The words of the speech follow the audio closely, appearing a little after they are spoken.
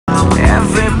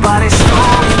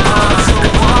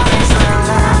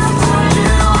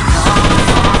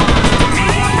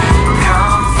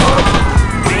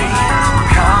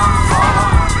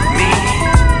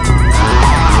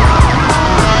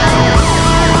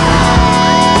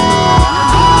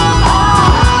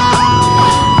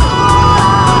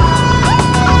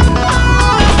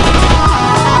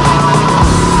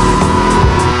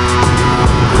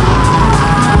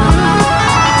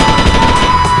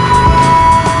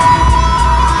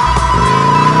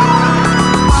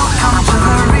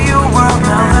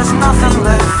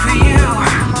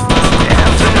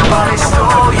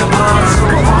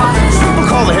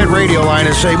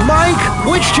gonna say, Mike,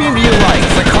 which team do you like,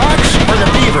 the Cox or the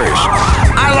Beavers?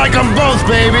 I like them both,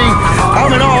 baby.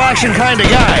 I'm an all-action kind of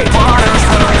guy.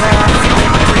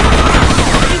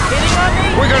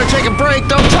 We're gonna take a break.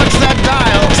 Don't touch that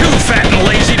dial. Too fat and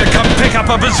lazy to come pick up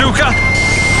a bazooka?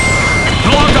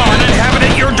 Log on and have it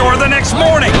at your door the next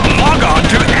morning. Log on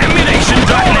to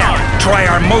ammunition.net. Try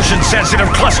our motion-sensitive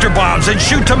cluster bombs and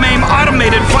shoot-to-maim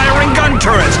automated firing gun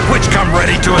turrets, which come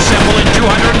ready to assemble in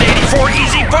 284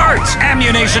 easy parts.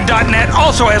 Ammunition.net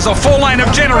also has a full line of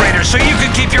generators so you can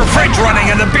keep your fridge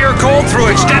running and the beer cold through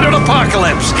extended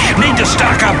apocalypse. Need to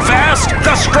stock up fast?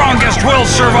 The strongest will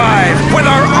survive with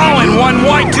our all-in-one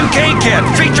Y2K kit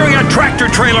featuring a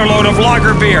tractor-trailer load of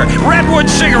lager beer, redwood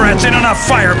cigarettes, and enough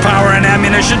firepower and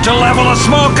ammunition to level a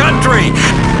small country.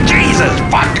 Jesus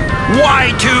fuck!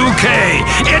 Y2K!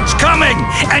 It's coming,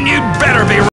 and you'd better be